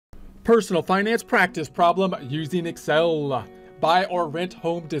Personal finance practice problem using Excel. Buy or rent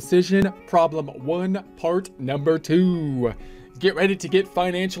home decision problem 1, part number 2. Get ready to get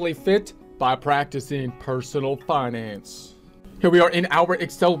financially fit by practicing personal finance. Here we are in our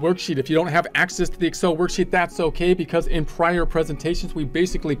Excel worksheet. If you don't have access to the Excel worksheet, that's okay, because in prior presentations, we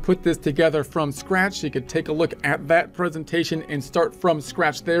basically put this together from scratch. So you could take a look at that presentation and start from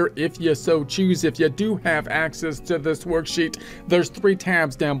scratch there if you so choose. If you do have access to this worksheet, there's 3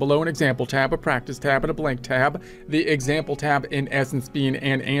 tabs down below: an example tab, a practice tab, and a blank tab. The example tab, in essence, being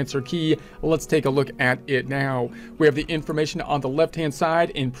an answer key. Let's take a look at it now. We have the information on the left-hand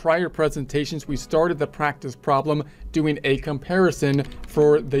side. In prior presentations, we started the practice problem doing a comparison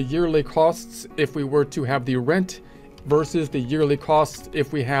for the yearly costs if we were to have the rent versus the yearly costs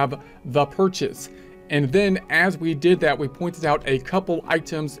if we have the purchase. And then as we did that, we pointed out a couple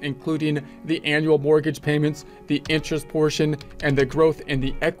items, including the annual mortgage payments, the interest portion, and the growth in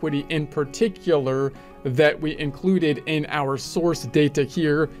the equity in particular that we included in our source data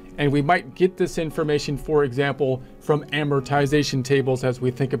here. And we might get this information, for example, from amortization tables as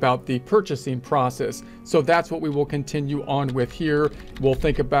we think about the purchasing process. So that's what we will continue on with here. We'll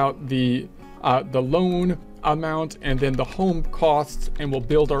think about the loan amount and then the home costs, and we'll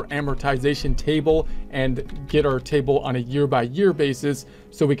build our amortization table and get our table on a year-by-year basis,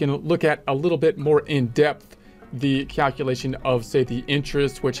 so we can look at a little bit more in depth the calculation of, say, the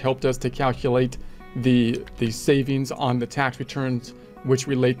interest, which helped us to calculate the savings on the tax returns, which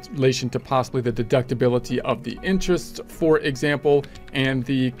relation to possibly the deductibility of the interest, for example, and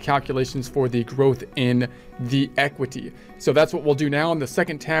the calculations for the growth in the equity. So that's what we'll do now. In the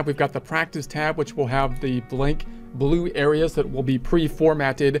second tab, we've got the practice tab, which will have the blank blue areas that will be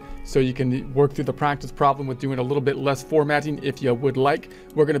pre-formatted, so you can work through the practice problem with doing a little bit less formatting if you would like.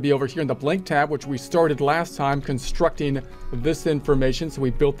 We're going to be over here in the blank tab, which we started last time constructing this information. So we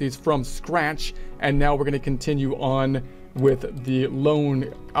built these from scratch, and now we're going to continue on with the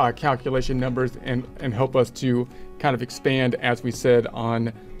loan calculation numbers and help us to kind of expand, as we said,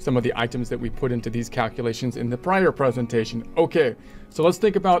 on some of the items that we put into these calculations in the prior presentation. Okay, so let's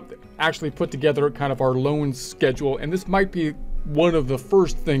think about actually put together kind of our loan schedule, and this might be one of the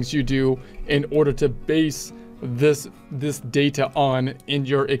first things you do in order to base this data on in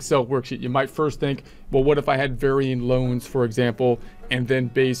your Excel worksheet. You might first think, well, what if I had varying loans, for example, and then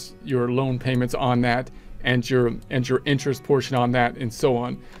base your loan payments on that, and your interest portion on that, and so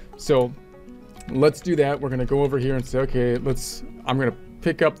on. So let's do that. We're going to go over here and say, okay, I'm going to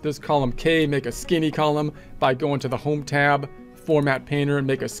pick up this column K, make a skinny column by going to the home tab, format painter, and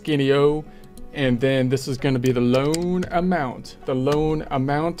make a skinny O. And then this is going to be the loan amount. The loan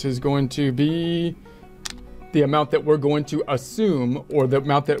amount is going to be the amount that we're going to assume, or the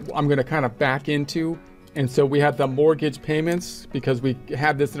amount that I'm going to kind of back into. And so we have the mortgage payments, because we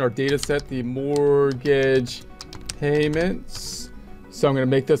had this in our data set, the mortgage payments. So I'm going to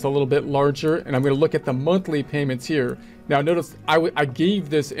make this a little bit larger, and I'm going to look at the monthly payments here. Now notice I gave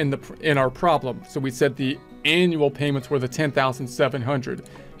this in our problem. So we said the annual payments were the $10,700.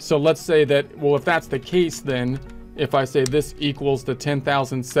 So let's say that, well, if that's the case, then if I say this equals the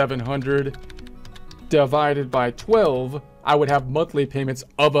 $10,700 divided by 12, I would have monthly payments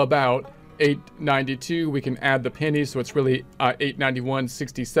of about $892. We can add the pennies, so it's really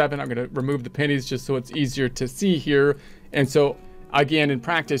 $891.67. I'm going to remove the pennies just so it's easier to see here. And so again, in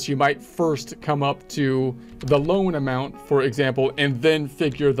practice, you might first come up to the loan amount, for example, and then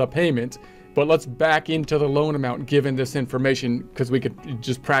figure the payment. But let's back into the loan amount given this information, because we could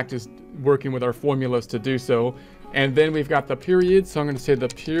just practice working with our formulas to do so. And then we've got the periods. So I'm going to say the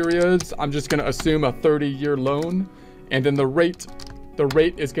periods. I'm just going to assume a 30-year loan. And then the rate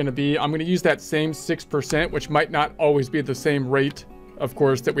is going to be, I'm going to use that same 6%, which might not always be the same rate, of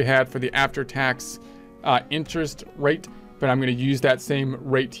course, that we had for the after-tax interest rate, but I'm going to use that same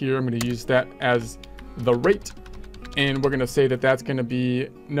rate here. I'm going to use that as the rate, and we're going to say that that's going to be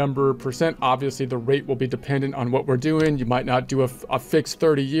number percent. Obviously, the rate will be dependent on what we're doing. You might not do a fixed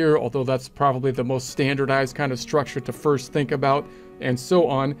 30-year, although that's probably the most standardized kind of structure to first think about, and so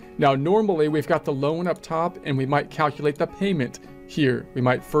on. Now, normally, we've got the loan up top, and we might calculate the payment here. We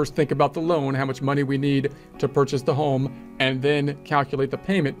might first think about the loan, how much money we need to purchase the home, and then calculate the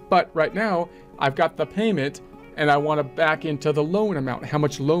payment. But right now, I've got the payment, and I want to back into the loan amount. How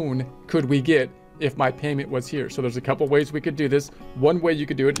much loan could we get if my payment was here? So there's a couple ways we could do this. One way you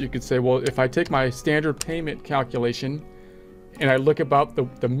could do it, you could say, well, if I take my standard payment calculation and I look about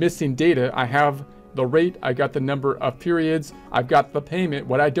the missing data, I have the rate, I got the number of periods, I've got the payment.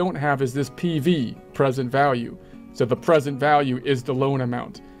 What I don't have is this PV, present value. So the present value is the loan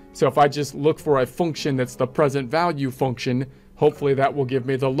amount. So if I just look for a function that's the present value function, hopefully that will give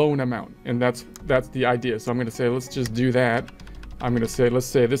me the loan amount. And that's the idea. So I'm going to say, let's just do that. I'm going to say, let's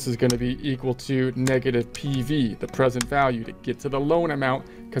say this is going to be equal to negative PV, the present value, to get to the loan amount,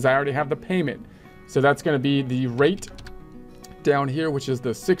 because I already have the payment. So that's going to be the rate down here, which is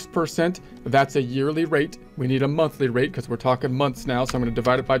the 6%. That's a yearly rate. We need a monthly rate because we're talking months now. So I'm going to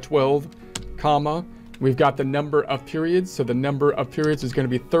divide it by 12, comma. We've got the number of periods. So the number of periods is going to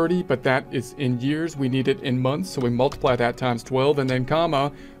be 30, but that is in years. We need it in months. So we multiply that times 12, and then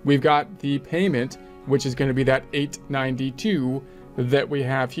comma. We've got the payment, which is going to be that $892 that we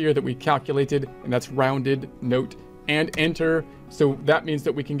have here that we calculated, and that's rounded, note, and enter. So that means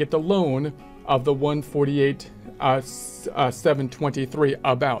that we can get the loan of the 148,723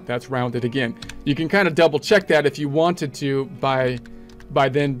 about. That's rounded again. You can kind of double check that if you wanted to by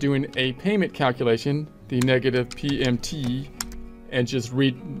then doing a payment calculation, the negative PMT, and just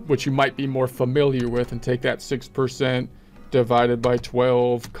read what you might be more familiar with and take that 6% divided by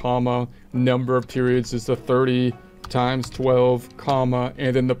 12, comma, number of periods is the 30 times 12, comma,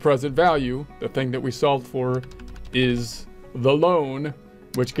 and then the present value, the thing that we solved for, is the loan,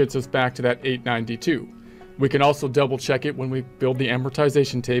 which gets us back to that 892. We can also double check it when we build the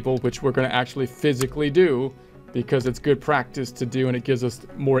amortization table, which we're going to actually physically do because it's good practice to do, and it gives us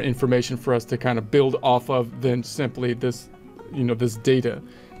more information for us to kind of build off of than simply this, this data.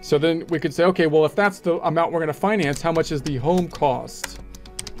 So then we could say, okay, well, if that's the amount we're going to finance, how much is the home cost?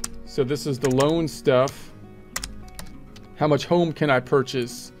 So this is the loan stuff. How much home can I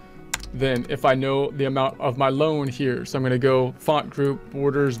purchase then if I know the amount of my loan here? So I'm going to go font group,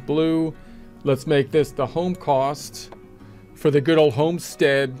 borders, blue. Let's make this the home cost for the good old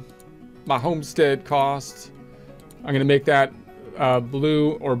homestead, my homestead cost. I'm going to make that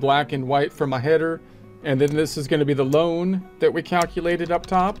blue or black and white for my header. And then this is going to be the loan that we calculated up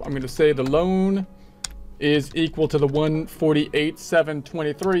top. I'm going to say the loan is equal to the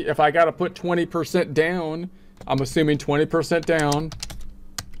 148,723. If I got to put 20% down, I'm assuming 20% down.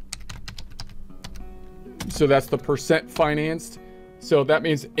 So that's the percent financed. So that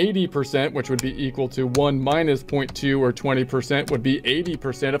means 80%, which would be equal to 1 minus 0.2, or 20% would be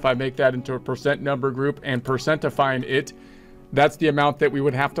 80%. If I make that into a percent number group and percentifying it, that's the amount that we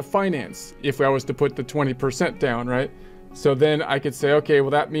would have to finance if I was to put the 20% down, right? So then I could say, okay,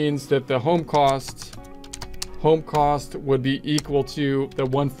 well, that means that the home cost would be equal to the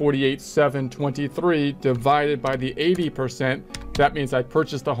 148,723 divided by the 80%. That means I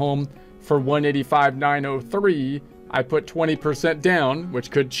purchased the home for 185,903. I put 20% down, which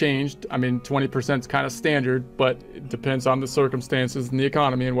could change. I mean, 20% is kind of standard, but it depends on the circumstances and the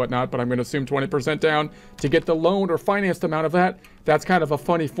economy and whatnot. But I'm going to assume 20% down to get the loan or financed amount of that. That's kind of a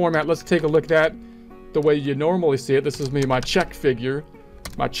funny format. Let's take a look at that the way you normally see it. This is my check figure.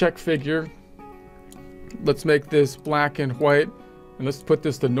 My check figure. Let's make this black and white, and let's put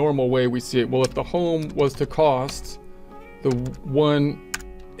this the normal way we see it. Well, if the home was to cost the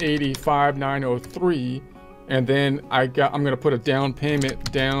 185,903, and then I'm going to put a down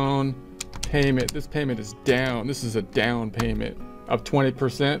payment. This payment is down. This is a down payment of 20%,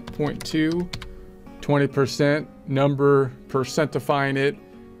 0.2, 20%, number, percentifying it,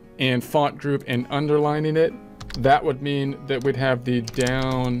 and font group and underlining it. That would mean that we'd have the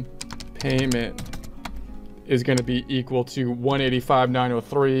down payment is going to be equal to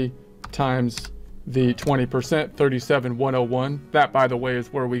 185,903 times the 20%, 37,101. That, by the way, is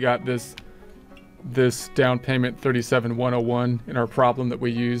where we got this down payment, 37,101, in our problem that we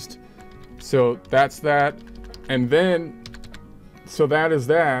used. So that's that. And then, so that is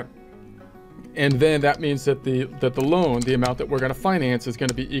that. And then that means that the loan, the amount that we're going to finance, is going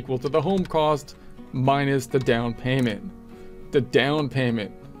to be equal to the home cost minus the down payment. The down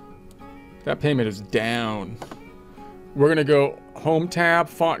payment. That payment is down. We're going to go home tab,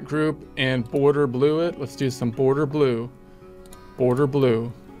 font group, and border blue it. Let's do some border blue. Border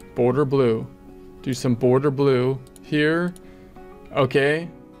blue. Border blue. Do some border blue here. Okay.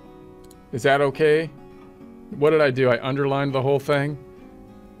 Is that okay? What did I do? I underlined the whole thing?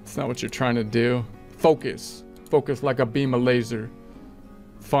 That's not what you're trying to do. Focus. Focus like a beam of laser.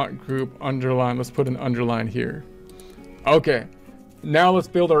 Font group, underline. Let's put an underline here. Okay. Now let's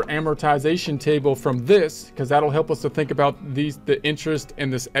build our amortization table from this, because that'll help us to think about the interest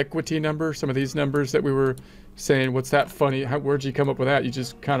and this equity number. Some of these numbers that we were saying, what's that funny? Where'd you come up with that? You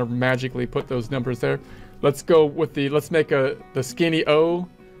just kind of magically put those numbers there. Let's go with let's make the skinny O,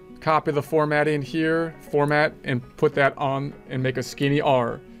 copy the formatting here, format, and put that on and make a skinny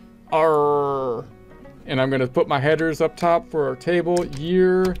R. R. And I'm going to put my headers up top for our table,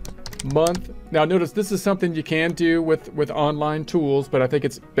 year, month. Now notice this is something you can do with online tools, but I think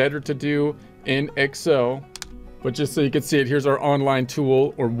it's better to do in Excel. But just so you can see it, here's our online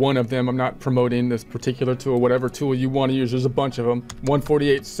tool, or one of them. I'm not promoting this particular tool. Whatever tool you want to use, there's a bunch of them.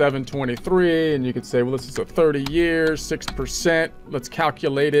 148,723, and you could say, well, this is a 30 years, 6%. Let's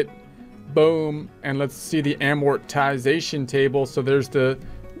calculate it. Boom. And let's see the amortization table. So there's the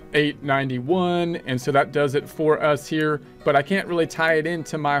 891, and so that does it for us here. But I can't really tie it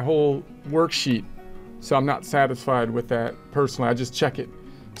into my whole worksheet, so I'm not satisfied with that personally. I just check it.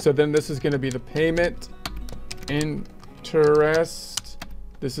 So then this is going to be the payment interest.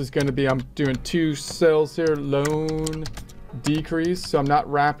 This is going to be, I'm doing 2 cells here, loan decrease. So I'm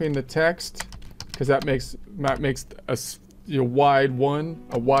not wrapping the text because that makes a wide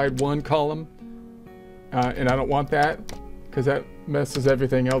one column, and I don't want that because that messes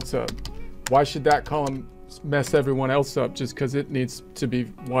everything else up. Why should that column mess everyone else up just because it needs to be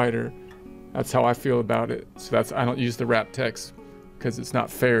wider? That's how I feel about it. So I don't use the wrap text because it's not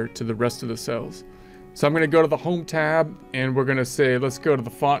fair to the rest of the cells. So I'm going to go to the home tab, and we're going to say, let's go to the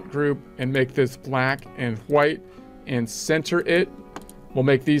font group and make this black and white and center it. We'll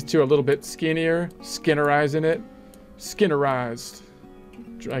make these two a little bit skinnier, skinnerizing it. Skinnerized,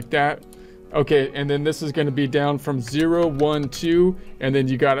 like that. Okay, and then this is going to be down from 0, 1, 2, and then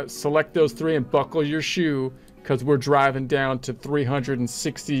you got to select those 3 and buckle your shoe because we're driving down to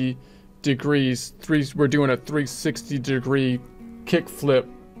 360 degrees. We're doing a 360 degree kick flip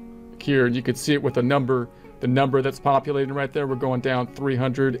here, and you can see it with the number that's populating right there. We're going down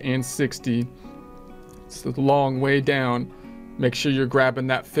 360. It's a long way down. Make sure you're grabbing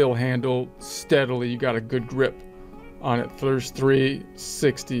that fill handle steadily. You got a good grip on it. There's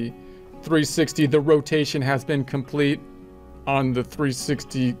 360. 360, the rotation has been complete on the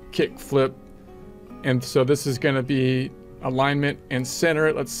 360 kick flip. And so this is going to be alignment and center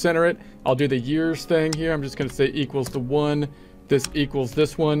it. Let's center it. I'll do the years thing here. I'm just going to say equals to 1. This equals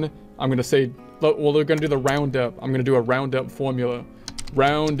this one. I'm going to say, well, they're going to do the roundup. I'm going to do a roundup formula.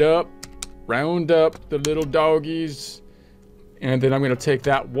 Round up the little doggies. And then I'm going to take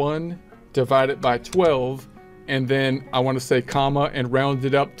that 1, divide it by 12. And then I want to say comma and round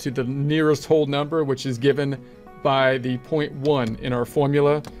it up to the nearest whole number, which is given by the 0.1 in our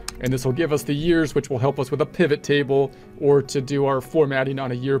formula. And this will give us the years, which will help us with a pivot table or to do our formatting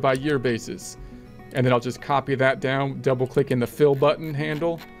on a year-by-year basis. And then I'll just copy that down, double-click in the fill button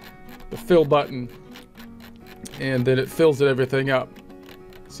handle, the fill button, and then it fills everything up.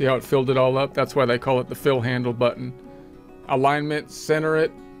 See how it filled it all up? That's why they call it the fill handle button. Alignment, center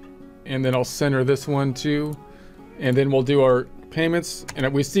it, and then I'll center this one too. And then we'll do our payments.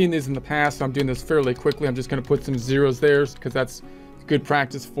 And we've seen these in the past, so I'm doing this fairly quickly. I'm just going to put some zeros there because that's good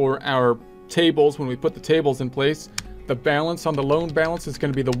practice for our tables when we put the tables in place. The balance on the loan balance is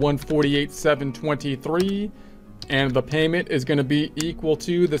going to be the 148,723, and the payment is going to be equal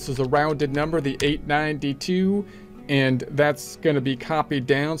to, this is a rounded number, the 892, and that's going to be copied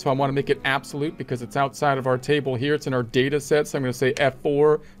down. So I want to make it absolute because it's outside of our table here. It's in our data set. So I'm going to say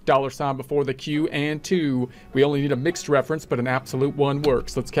F4, $ before the Q, and 2. We only need a mixed reference, but an absolute one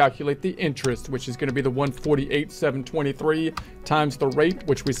works. Let's calculate the interest, which is going to be the 148,723 times the rate,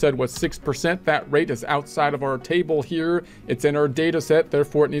 which we said was 6%. That rate is outside of our table here. It's in our data set.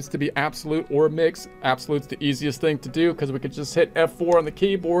 Therefore, it needs to be absolute or mixed. Absolute's the easiest thing to do because we could just hit F4 on the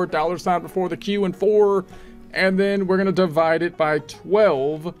keyboard, $ before the Q, and 4. And then we're going to divide it by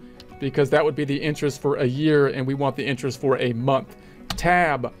 12 because that would be the interest for a year, and we want the interest for a month.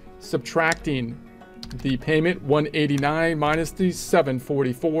 Tab, subtracting the payment, 189 minus the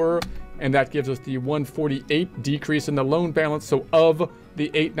 744, and that gives us the 148 decrease in the loan balance. So of the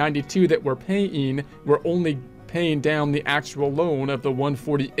 892 that we're paying, we're only paying down the actual loan of the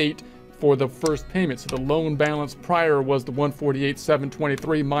 148 for the first payment. So the loan balance prior was the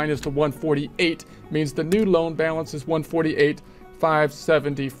 148,723 minus the 148 means the new loan balance is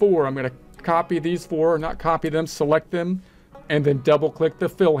 148,574. I'm going to copy these 4, not copy them, select them, and then double click the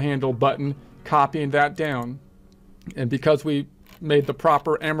fill handle button, copying that down. And because we made the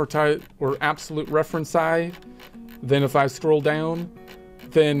proper amortized or absolute reference size, then if I scroll down,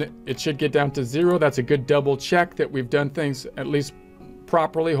 then it should get down to 0. That's a good double check that we've done things at least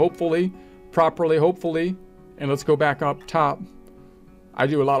properly, hopefully. And let's go back up top. I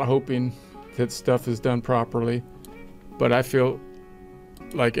do a lot of hoping that stuff is done properly, but I feel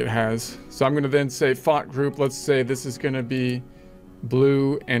like it has. So I'm going to then say font group. Let's say this is going to be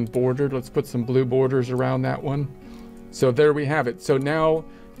blue and bordered. Let's put some blue borders around that one. So there we have it. So now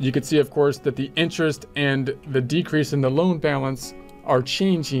you can see, of course, that the interest and the decrease in the loan balance are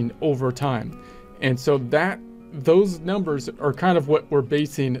changing over time. And so those numbers are kind of what we're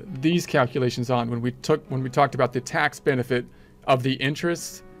basing these calculations on when we talked about the tax benefit of the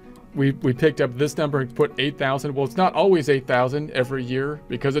interest. we picked up this number and put 8,000. Well, it's not always 8,000 every year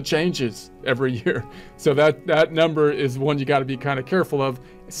because it changes every year. So that number is one you got to be kind of careful of.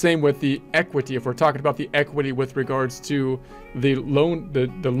 Same with the equity. If we're talking about the equity with regards to the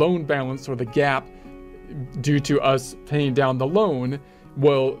loan balance or the gap due to us paying down the loan,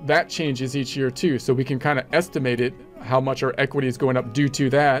 well, that changes each year too. So we can kind of estimate it, how much our equity is going up due to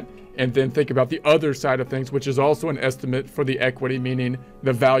that, and then think about the other side of things, which is also an estimate for the equity, meaning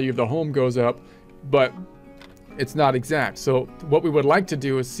the value of the home goes up, but it's not exact. So what we would like to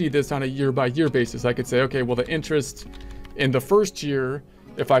do is see this on a year-by-year basis. I could say, okay, well, the interest in the first year,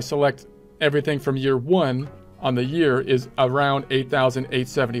 if I select everything from year 1 on the year, is around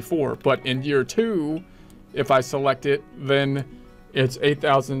 8,874. But in year 2, if I select it, then it's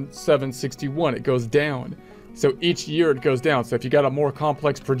 8,761. It goes down. So each year it goes down. So if you got a more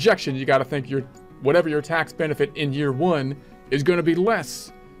complex projection, you got to think whatever your tax benefit in year 1 is going to be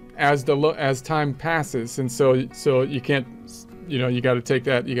less as time passes. And so you can't, you got to take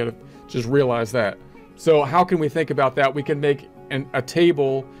that. You got to just realize that. So how can we think about that? We can make a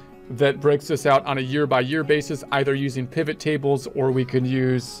table that breaks this out on a year-by-year basis, either using pivot tables or we can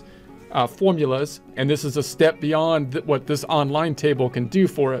use formulas. And this is a step beyond what this online table can do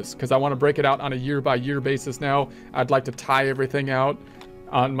for us, because I want to break it out on a year-by-year basis now. I'd like to tie everything out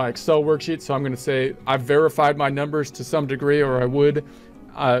on my Excel worksheet. So I'm going to say I've verified my numbers to some degree, or I would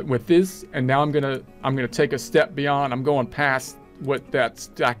with this. And now I'm going to take a step beyond. I'm going past what that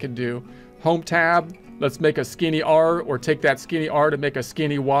stack can do. Home tab. Let's make a skinny R, or take that skinny R to make a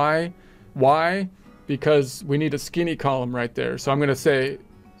skinny Y. Why? Because we need a skinny column right there. So I'm going to say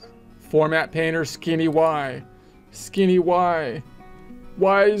Format Painter, skinny Y. Skinny Y.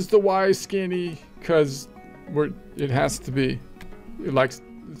 Why is the Y skinny? Because it has to be.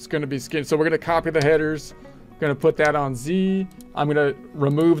 It's going to be skinny. So we're going to copy the headers. Going to put that on Z. I'm going to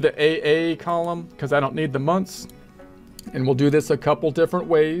remove the AA column because I don't need the months. And we'll do this a couple different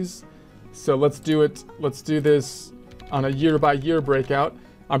ways. So let's do it. Let's do this on a year-by-year breakout.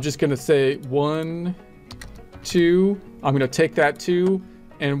 I'm just going to say 1, 2. I'm going to take that 2,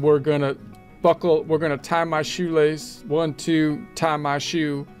 and we're going to buckle. We're going to tie my shoelace. 1, 2, tie my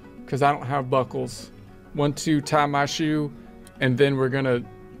shoe, because I don't have buckles. 1, 2, tie my shoe, and then we're going to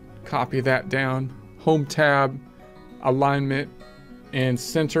copy that down. Home tab, alignment, and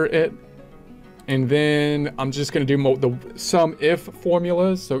center it. And then I'm just going to do the sum if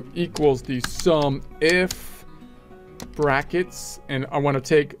formula. So equals the sum if brackets. And I want to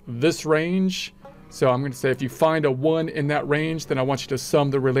take this range. So I'm going to say if you find a 1 in that range, then I want you to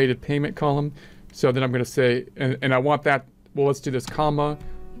sum the related payment column. So then I'm going to say, and I want that, well, let's do this comma.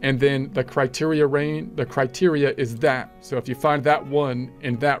 And then the criteria range, the criteria is that. So if you find that 1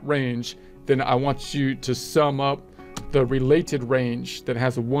 in that range, then I want you to sum up the related range that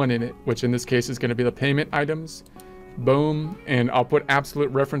has a 1 in it, which in this case is going to be the payment items. Boom. And I'll put absolute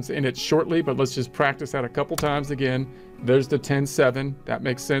reference in it shortly, but let's just practice that a couple times again. There's the 10.7. That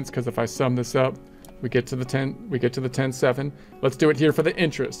makes sense because if I sum this up, we get to the 10.7. Let's do it here for the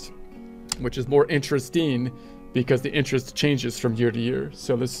interest, which is more interesting because the interest changes from year to year.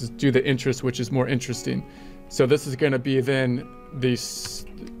 So let's just do the interest, which is more interesting. So this is going to be then the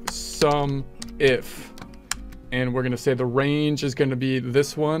sum if. And we're going to say the range is going to be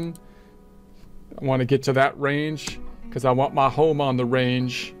this one. I want to get to that range because I want my home on the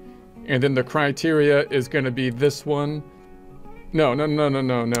range. And then the criteria is going to be this one. No.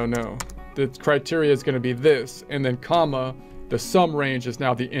 The criteria is going to be this. And then comma, the sum range is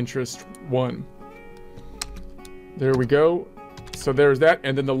now the interest 1. There we go. So there's that.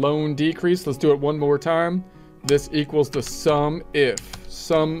 And then the loan decrease. Let's do it one more time. This equals the sum if.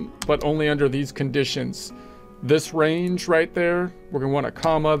 Sum, but only under these conditions. This range right there, we're going to want to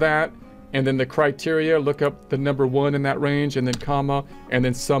comma that, and then the criteria, look up the number 1 in that range, and then comma, and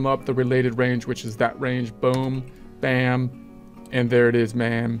then sum up the related range, which is that range. Boom, bam, and there it is,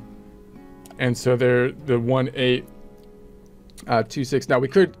 ma'am. And so there, the 1826. Now we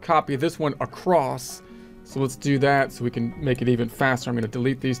could copy this one across, so let's do that so we can make it even faster. I'm going to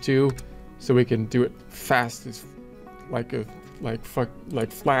delete these two so we can do it fast, as like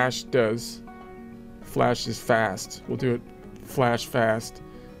Flash does. Flash is fast. We'll do it flash fast.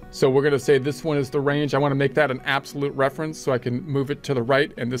 So we're going to say this one is the range. I want to make that an absolute reference so I can move it to the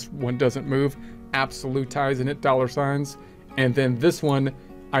right, and this one doesn't move. Absolutizing it, $signs. And then this one,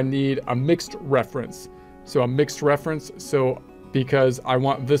 I need a mixed reference. So a mixed reference, so because I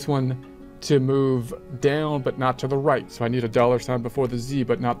want this one to move down but not to the right. So I need a $sign before the Z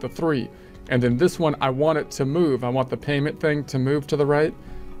but not the 3. And then this one, I want it to move. I want the payment thing to move to the right.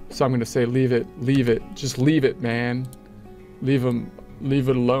 So I'm going to say leave it, just leave it, man. Leave them leave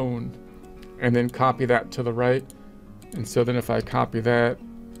it alone, and then copy that to the right. And so then if I copy that,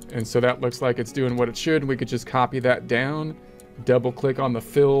 and so that looks like it's doing what it should, we could just copy that down, double click on the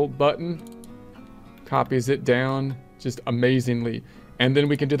fill button, copies it down just amazingly. And then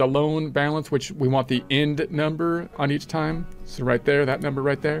we can do the loan balance, which we want the end number on each time. So right there, that number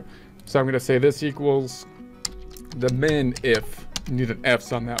right there. So I'm going to say this equals the min if. Need an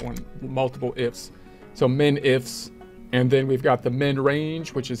F's on that one, multiple ifs. So min ifs, and then we've got the min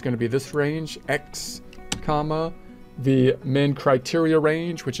range, which is going to be this range, X, comma, the min criteria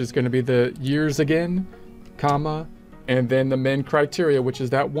range, which is going to be the years again, comma, and then the min criteria, which is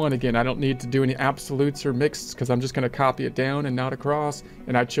that one again. I don't need to do any absolutes or mixed because I'm just going to copy it down and not across.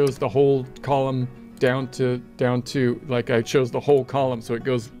 And I chose the whole column down to like I chose the whole column, so it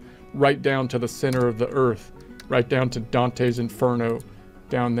goes right down to the center of the earth, right down to Dante's Inferno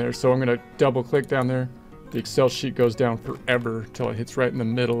down there. So I'm going to double click down there. The Excel sheet goes down forever till it hits right in the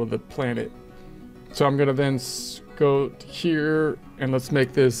middle of the planet. So I'm going to then go here and let's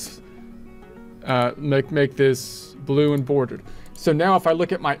make this make this blue and bordered. So now if I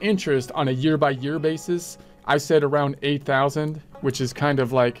look at my interest on a year-by-year basis, I said around 8,000, which is kind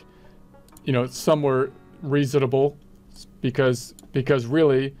of like, you know, somewhere reasonable, because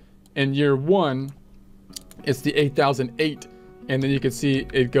really in year one it's the 8,008, and then you can see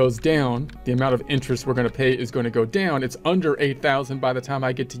it goes down. The amount of interest we're going to pay is going to go down. It's under 8,000 by the time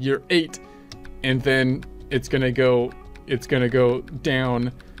I get to year 8, and then it's going to go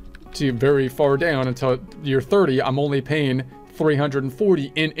down to very far down until year 30. I'm only paying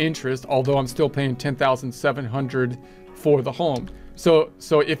 340 in interest, although I'm still paying 10,700 for the home. So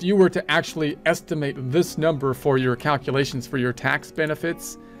if you were to actually estimate this number for your calculations for your tax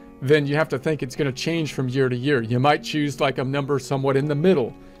benefits, then you have to think it's going to change from year to year. You might choose like a number somewhat in the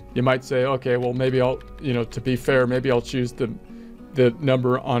middle. You might say, okay, well, maybe I'll, you know, to be fair, maybe I'll choose the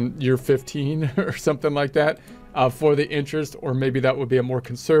number on year 15 or something like that for the interest, or maybe that would be a more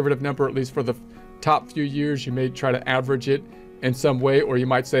conservative number, at least for the top few years. You may try to average it in some way, or you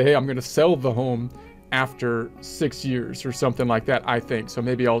might say, hey, I'm going to sell the home after 6 years or something like that, I think. So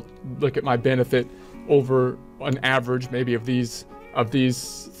maybe I'll look at my benefit over an average, maybe of these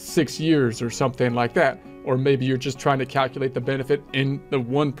 6 years or something like that. Or maybe you're just trying to calculate the benefit in the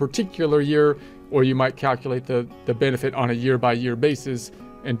one particular year, or you might calculate the benefit on a year-by-year basis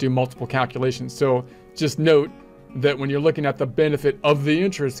and do multiple calculations. So just note that when you're looking at the benefit of the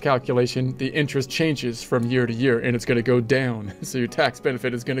interest calculation, the interest changes from year to year, and it's going to go down. So your tax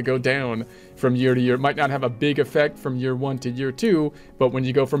benefit is going to go down from year to year. It might not have a big effect from year 1 to year 2, but when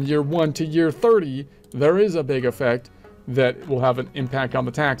you go from year 1 to year 30, there is a big effect that will have an impact on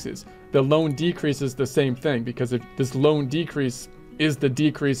the taxes. The loan decrease is the same thing, because if this loan decrease is the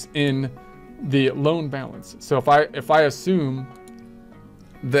decrease in the loan balance. So if I assume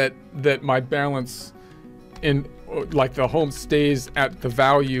that my balance in, like, the home stays at the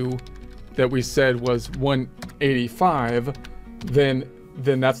value that we said was 185, then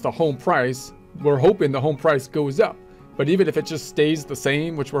that's the home price. We're hoping the home price goes up. But even if it just stays the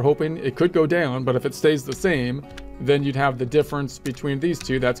same, which we're hoping, it could go down, but if it stays the same, then you'd have the difference between these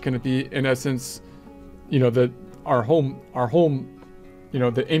two. That's going to be, in essence, you know, our home, you know,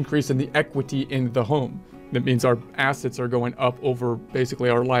 the increase in the equity in the home. That means our assets are going up over basically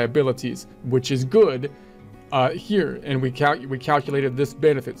our liabilities, which is good here. And we calculated this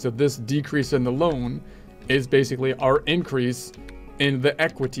benefit. So this decrease in the loan is basically our increase in the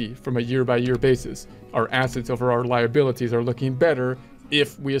equity from a year-by-year basis. Our assets over our liabilities are looking better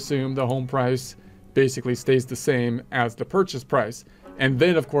if we assume the home price basically stays the same as the purchase price. And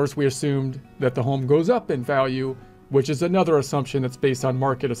then, of course, we assumed that the home goes up in value, which is another assumption that's based on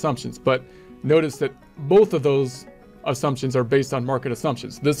market assumptions. But notice that both of those assumptions are based on market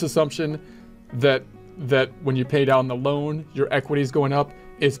assumptions. This assumption that when you pay down the loan, your equity is going up,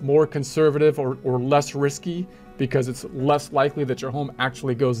 is more conservative or less risky, because it's less likely that your home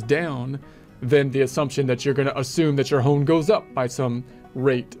actually goes down than the assumption that you're going to assume that your home goes up by some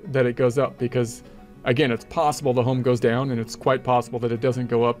rate that it goes up. Because again, it's possible the home goes down, and it's quite possible that it doesn't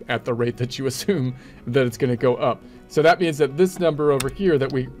go up at the rate that you assume that it's going to go up. So that means that this number over here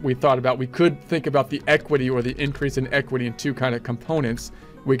that we thought about, we could think about the equity or the increase in equity in two kind of components.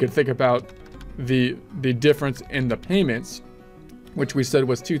 We could think about the difference in the payments, which we said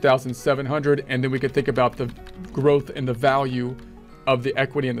was 2,700, and then we could think about the growth in the value of the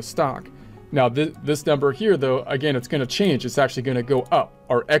equity in the stock. Now this number here, though, again, it's going to change. It's actually going to go up.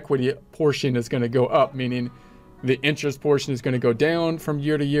 Our equity portion is going to go up, meaning the interest portion is going to go down from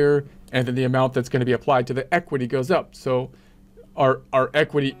year to year, and then the amount that's going to be applied to the equity goes up. So our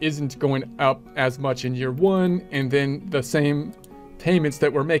equity isn't going up as much in year 1, and then the same payments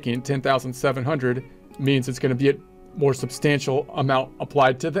that we're making, 10,700, means it's going to be a more substantial amount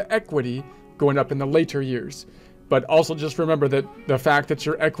applied to the equity going up in the later years. But also just remember that the fact that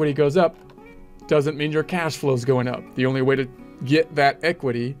your equity goes up doesn't mean your cash flow is going up. The only way to get that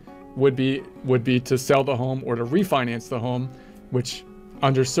equity would be to sell the home or to refinance the home, which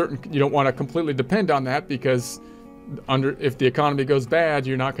under certain, you don't want to completely depend on that, because if the economy goes bad,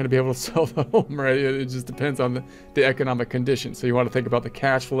 you're not going to be able to sell the home, right? It just depends on the economic conditions. So you want to think about the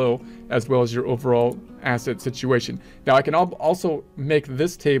cash flow as well as your overall asset situation. Now I can also make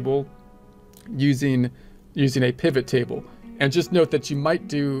this table using a pivot table. And just note that you might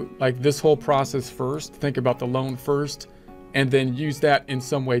do like this whole process first, think about the loan first, and then use that in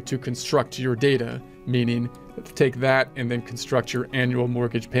some way to construct your data, meaning take that and then construct your annual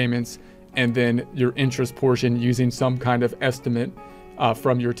mortgage payments and then your interest portion using some kind of estimate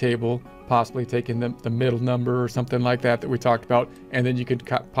from your table, possibly taking the middle number or something like that we talked about, and then you could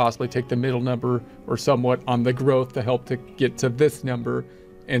possibly take the middle number or somewhat on the growth to help to get to this number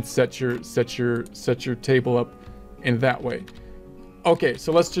and set your table up in that way. Okay,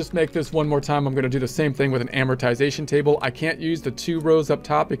 so let's just make this one more time. I'm going to do the same thing with an amortization table. I can't use the 2 rows up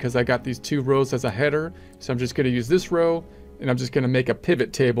top because I got these 2 rows as a header. So I'm just going to use this row, and I'm just going to make a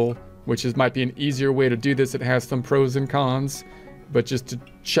pivot table, which might be an easier way to do this. It has some pros and cons, but just to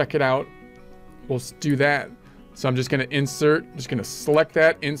check it out, we'll do that. So I'm just going to select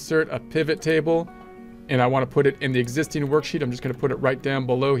that, insert a pivot table, and I want to put it in the existing worksheet. I'm just going to put it right down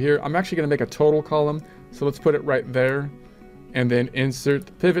below here. I'm actually going to make a total column, so let's put it right there. And then insert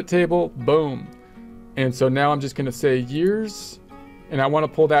the pivot table, boom. And so now I'm just gonna say years, and I wanna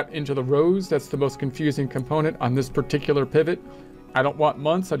pull that into the rows. That's the most confusing component on this particular pivot. I don't want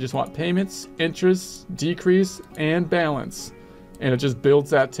months, I just want payments, interest, decrease, and balance. And it just builds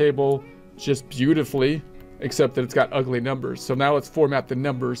that table just beautifully, except that it's got ugly numbers. So now let's format the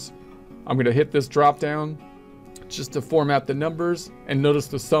numbers. I'm gonna hit this drop down just to format the numbers, and notice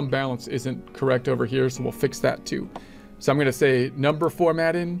the sum balance isn't correct over here, so we'll fix that too. So I'm going to say number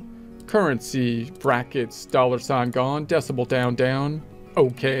formatting, currency, brackets, $ gone, decimal down,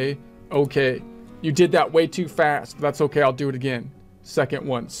 okay, okay. You did that way too fast, but that's okay, I'll do it again. Second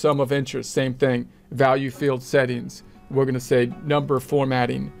one, sum of interest, same thing, value field settings. We're going to say number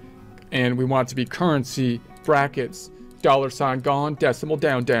formatting, and we want it to be currency, brackets, $ gone, decimal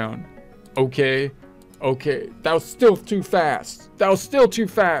down. Okay, okay, that was still too fast. That was still too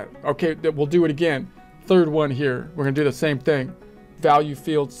fast. Okay, we'll do it again. Third one here, we're going to do the same thing. Value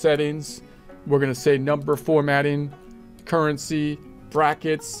field settings, we're going to say number formatting, currency,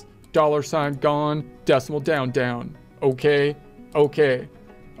 brackets, $ gone, decimal down. Okay, okay,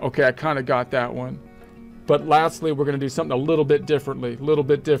 okay, I kind of got that one. But lastly, we're going to do something a little bit differently.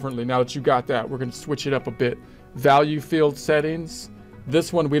 Now that you got that, we're going to switch it up a bit. Value field settings,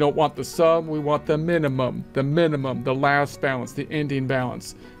 this one we don't want the sum, we want the minimum, the last balance, the ending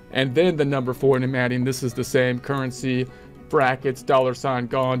balance. And then the number formatting, this is the same, currency, brackets, $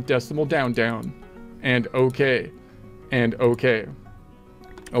 gone, decimal down, and okay, and okay.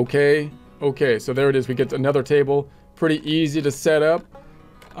 Okay, so there it is. We get another table, pretty easy to set up.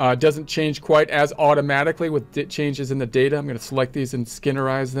 Doesn't change quite as automatically with changes in the data. I'm going to select these and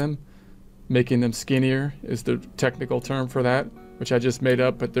skinnerize them. Making them skinnier is the technical term for that, which I just made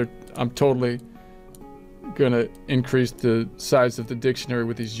up, but I'm totally gonna increase the size of the dictionary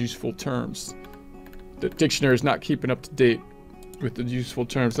with these useful terms. The dictionary is not keeping up to date with the useful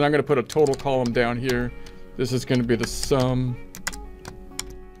terms. And I'm gonna put a total column down here. This is gonna be the sum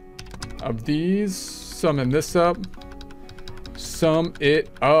of these, summing this up, sum it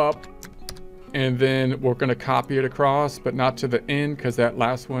up, and then we're gonna copy it across, but not to the end, because that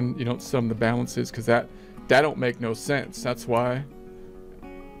last one, you don't sum the balances, because that don't make no sense. That's why.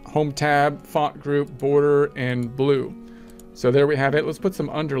 Home tab, font group, border, and blue. So there we have it. Let's put some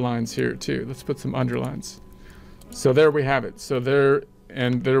underlines here too. Let's put some underlines. So there we have it. So there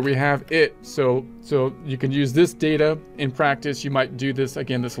we have it. So you can use this data in practice. You might do this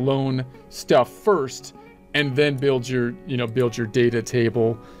again, this loan stuff first, and then build your data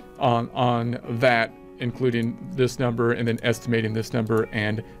table on that, including this number, and then estimating this number,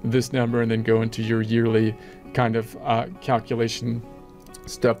 and then go into your yearly kind of calculation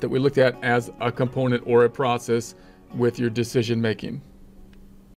stuff that we looked at as a component or a process with your decision making.